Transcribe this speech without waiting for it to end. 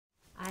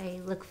I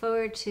look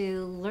forward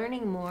to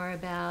learning more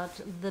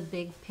about the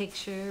big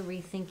picture,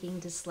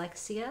 Rethinking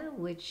Dyslexia,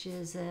 which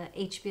is a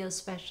HBO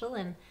special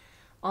and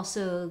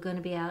also going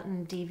to be out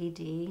in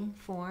DVD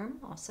form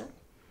also.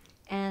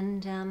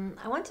 And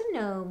I want to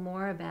know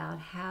more about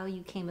how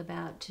you came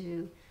about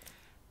to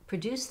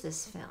produce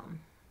this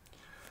film.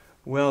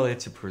 Well,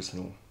 it's a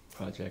personal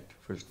project,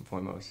 first and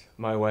foremost.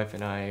 My wife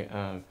and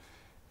I,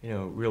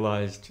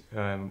 realized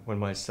when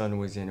my son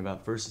was in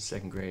about first and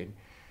second grade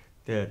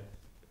that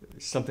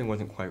something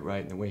wasn't quite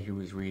right in the way he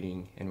was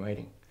reading and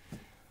writing.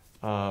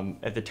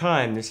 At the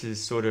time, this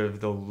is sort of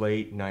the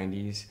late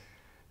 90s,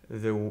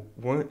 there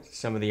weren't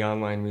some of the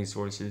online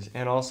resources,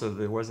 and also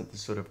there wasn't the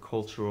sort of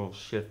cultural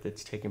shift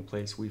that's taken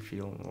place, we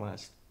feel, in the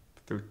last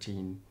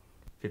 13,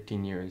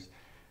 15 years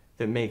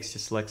that makes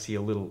dyslexia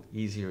a little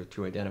easier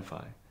to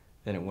identify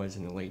than it was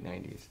in the late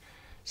 90s.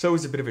 So it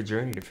was a bit of a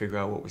journey to figure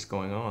out what was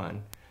going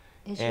on.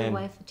 Is your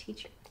wife a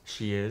teacher?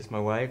 She is. My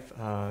wife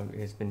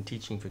has been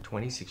teaching for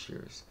 26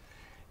 years.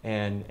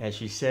 And as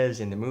she says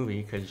in the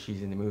movie, because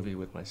she's in the movie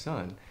with my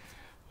son,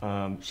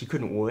 she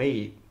couldn't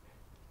wait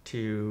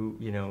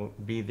to,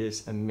 be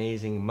this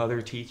amazing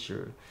mother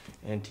teacher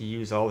and to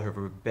use all of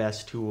her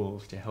best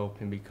tools to help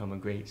him become a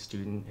great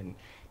student and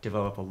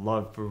develop a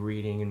love for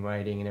reading and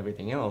writing and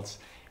everything else.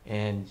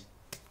 And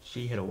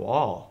she hit a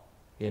wall,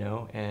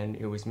 and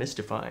it was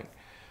mystifying.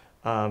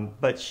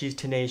 But she's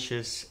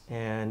tenacious,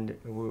 and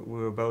we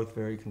were both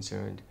very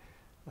concerned.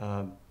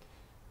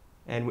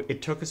 And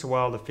it took us a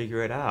while to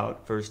figure it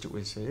out. First it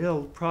was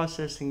a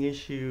processing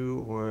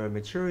issue or a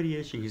maturity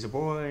issue. He's a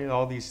boy,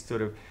 all these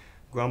sort of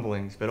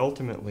grumblings. But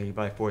ultimately,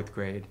 by fourth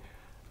grade,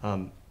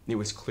 it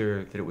was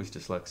clear that it was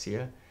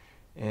dyslexia.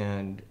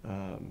 And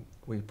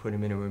we put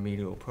him in a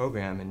remedial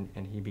program,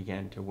 and he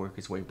began to work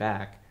his way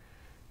back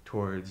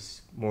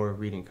towards more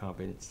reading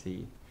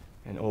competency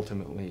and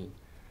ultimately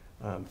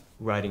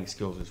writing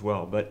skills as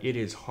well. But it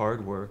is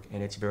hard work,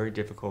 and it's very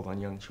difficult on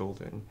young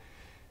children.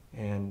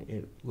 And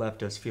it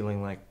left us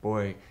feeling like,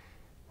 boy,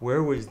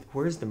 where's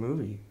the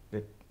movie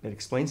that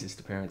explains this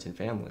to parents and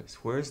families?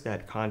 Where's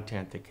that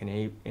content that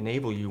can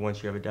enable you,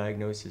 once you have a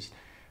diagnosis,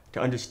 to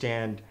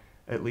understand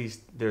at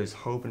least there's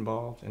hope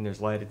involved and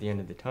there's light at the end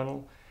of the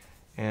tunnel,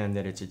 and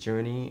that it's a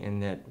journey,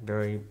 and that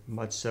very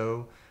much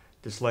so,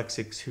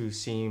 dyslexics who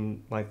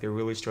seem like they're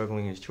really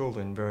struggling as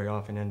children very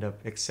often end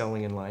up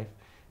excelling in life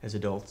as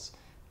adults.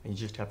 And you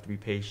just have to be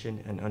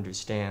patient and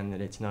understand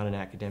that it's not an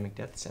academic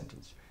death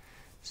sentence.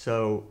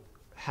 So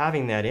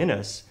having that in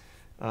us,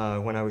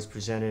 when I was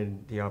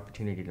presented the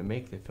opportunity to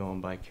make the film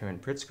by Karen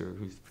Pritzker,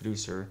 who's the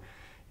producer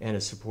and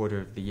a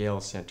supporter of the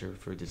Yale Center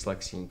for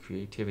Dyslexia and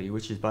Creativity,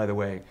 which is, by the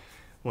way,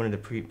 one of the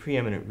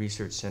preeminent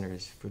research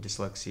centers for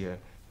dyslexia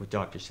with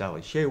Dr.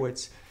 Sally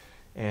Shaywitz,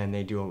 and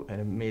they do an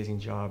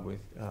amazing job with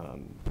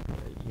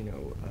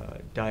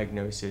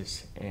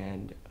diagnosis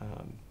and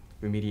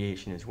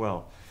remediation as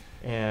well.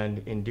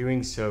 And in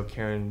doing so,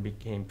 Karen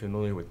became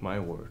familiar with my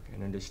work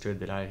and understood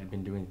that I had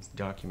been doing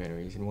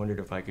documentaries and wondered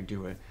if I could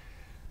do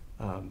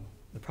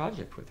a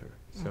project with her.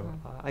 So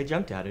I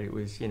jumped at it. It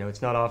was,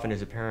 it's not often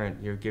as a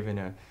parent you're given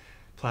a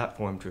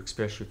platform to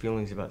express your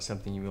feelings about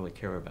something you really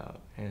care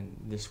about, and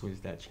this was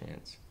that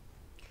chance.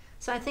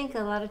 So I think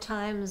a lot of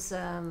times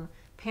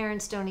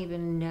parents don't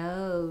even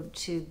know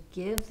to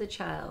give the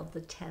child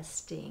the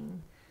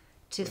testing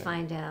to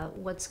find out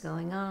what's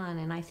going on.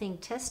 And I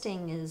think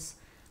testing is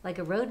like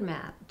a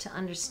roadmap to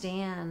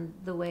understand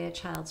the way a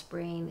child's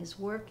brain is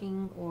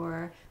working,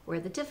 or where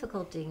the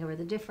difficulty or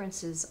the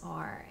differences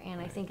are. And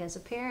I think as a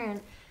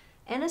parent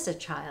and as a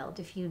child,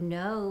 if you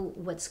know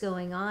what's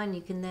going on,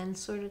 you can then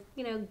sort of,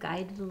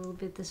 guide it a little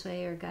bit this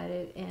way or guide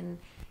it, and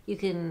you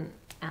can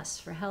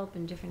ask for help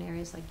in different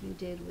areas like you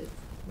did with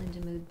Linda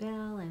Mood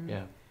Bell.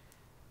 And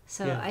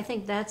so I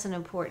think that's an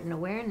important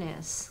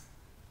awareness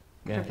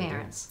for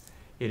parents.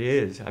 It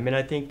is. I mean,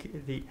 I think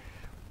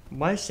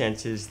my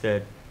sense is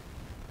that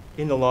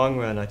in the long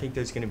run, I think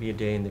there's going to be a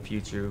day in the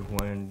future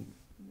when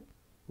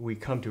we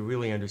come to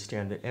really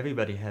understand that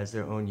everybody has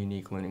their own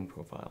unique learning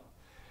profile.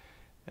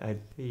 In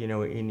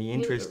the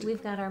interest...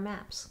 We've got our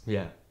maps.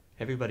 Yeah.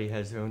 Everybody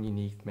has their own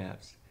unique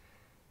maps.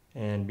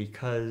 And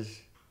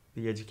because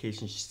the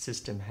education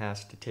system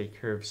has to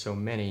take care of so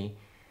many,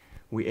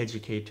 we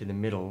educate to the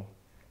middle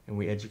and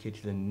we educate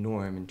to the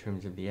norm in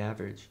terms of the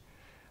average.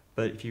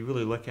 But if you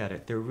really look at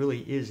it, there really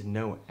is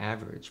no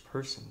average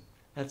person.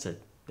 That's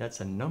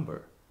a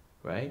number.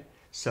 Right?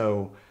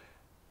 So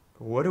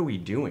what are we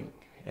doing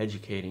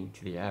educating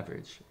to the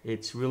average?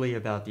 It's really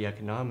about the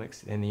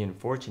economics and the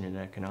unfortunate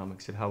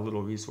economics of how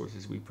little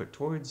resources we put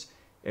towards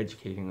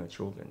educating our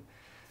children.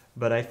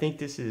 But I think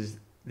this is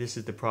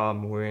the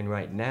problem we're in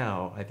right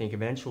now. I think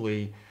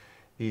eventually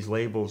these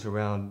labels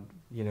around,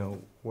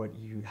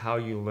 how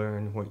you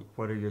learn,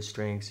 what are your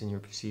strengths and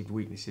your perceived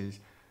weaknesses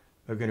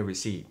are going to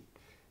recede.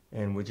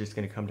 And we're just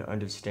going to come to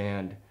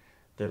understand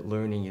that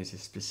learning is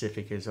as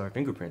specific as our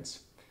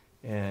fingerprints.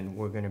 And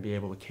we're going to be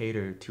able to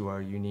cater to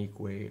our unique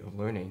way of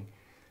learning.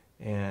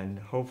 And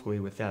hopefully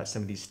with that,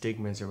 some of these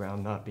stigmas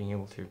around not being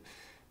able to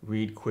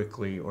read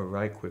quickly or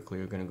write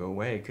quickly are going to go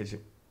away. Because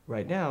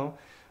right now,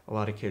 a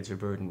lot of kids are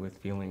burdened with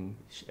feeling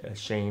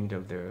ashamed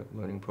of their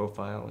learning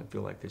profile and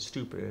feel like they're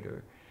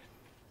stupid.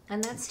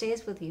 And that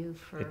stays with you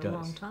for It a does.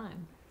 long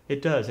time.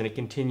 It does, and it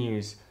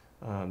continues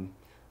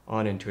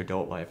on into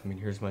adult life. I mean,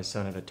 here's my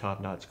son at a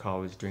top-notch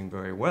college doing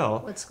very well.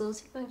 What school is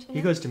he going to now?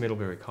 He goes to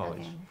Middlebury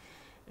College.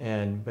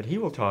 Okay. But he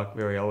will talk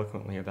very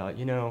eloquently about,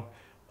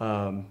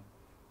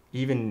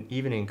 even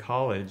in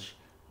college,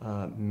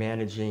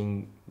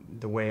 managing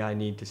the way I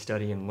need to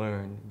study and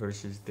learn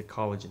versus the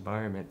college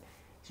environment,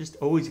 it's just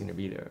always going to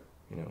be there.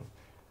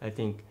 I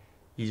think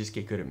you just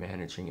get good at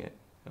managing it.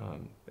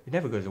 It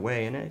never goes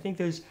away, and I think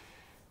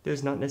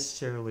there's not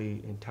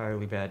necessarily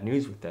entirely bad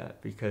news with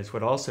that, because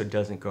what also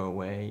doesn't go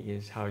away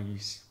is how you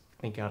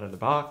think out of the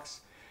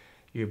box,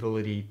 your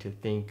ability to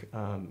think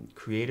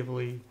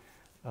creatively.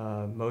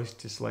 Most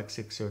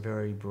dyslexics are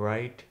very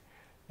bright,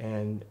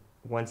 and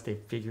once they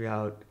figure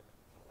out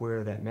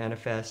where that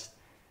manifests,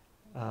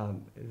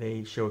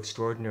 they show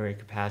extraordinary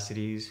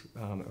capacities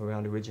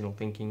around original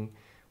thinking,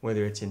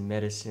 whether it's in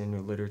medicine or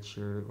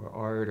literature or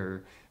art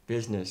or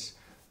business.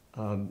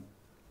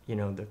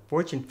 The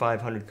Fortune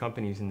 500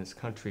 companies in this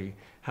country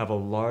have a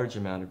large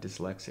amount of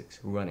dyslexics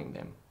running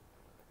them.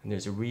 And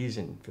there's a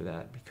reason for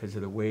that, because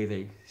of the way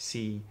they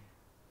see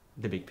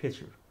the big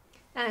picture.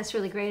 And it's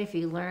really great if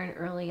you learn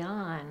early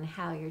on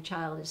how your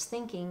child is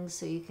thinking,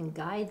 so you can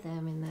guide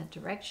them in that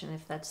direction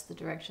if that's the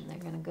direction they're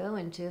going to go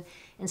into,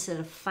 instead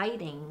of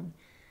fighting.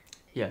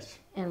 Yes.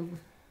 And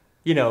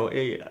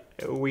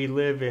we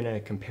live in a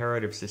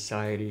comparative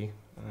society.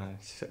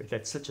 So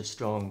that's such a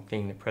strong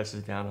thing that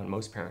presses down on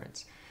most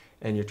parents.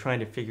 And you're trying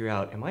to figure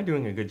out, am I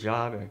doing a good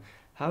job? Or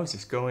how is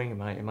this going?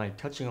 Am I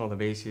touching all the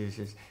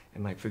bases?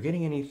 Am I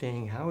forgetting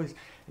anything? And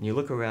you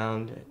look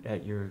around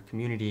at your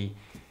community,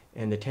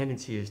 and the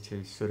tendency is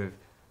to sort of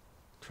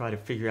try to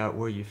figure out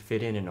where you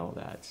fit in and all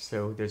that.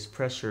 So there's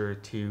pressure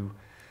to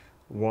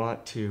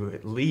want to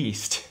at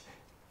least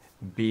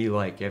be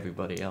like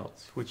everybody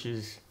else, which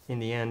is, in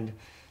the end,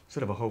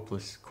 sort of a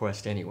hopeless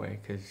quest anyway,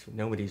 because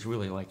nobody's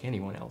really like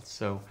anyone else.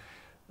 So,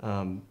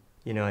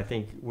 I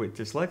think with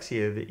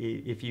dyslexia,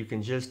 if you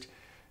can just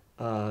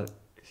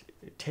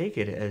take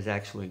it as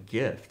actually a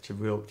gift,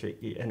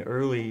 an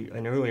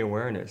early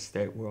awareness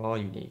that we're all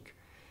unique,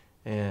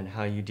 and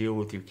how you deal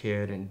with your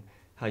kid and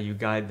how you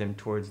guide them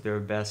towards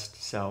their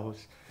best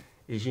selves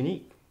is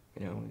unique.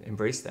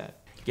 Embrace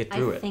that. Get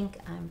through it. I think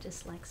I'm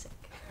dyslexic.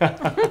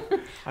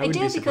 I do,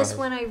 because surprised.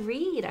 when I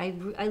read,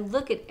 I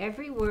look at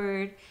every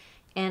word,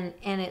 and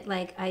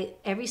it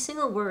every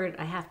single word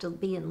I have to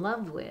be in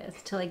love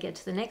with till I get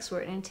to the next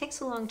word, and it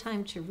takes a long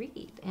time to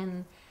read.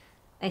 And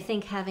I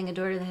think having a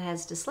daughter that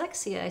has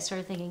dyslexia, I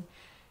started thinking,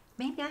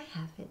 maybe I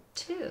have it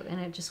too, and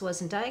it just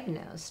wasn't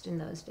diagnosed in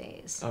those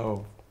days.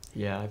 Oh,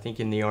 yeah. I think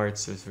in the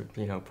arts, there's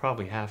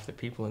probably half the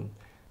people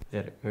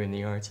that are in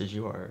the arts as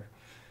you are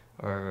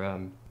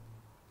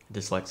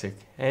dyslexic,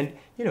 and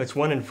it's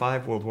 1 in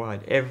 5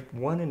 worldwide.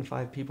 1 in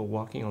 5 people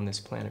walking on this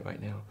planet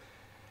right now.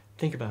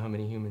 Think about how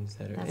many humans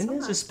that are. That's and a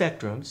there's lot. a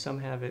spectrum. Some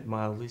have it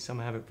mildly, some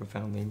have it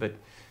profoundly, but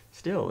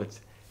still,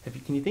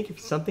 can you think of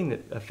something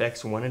that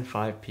affects 1 in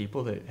 5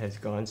 people that has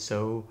gone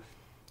so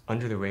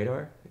under the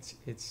radar?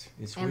 It's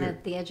And weird.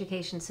 that the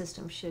education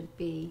system should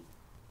be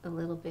a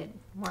little bit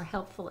more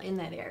helpful in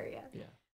that area. Yeah.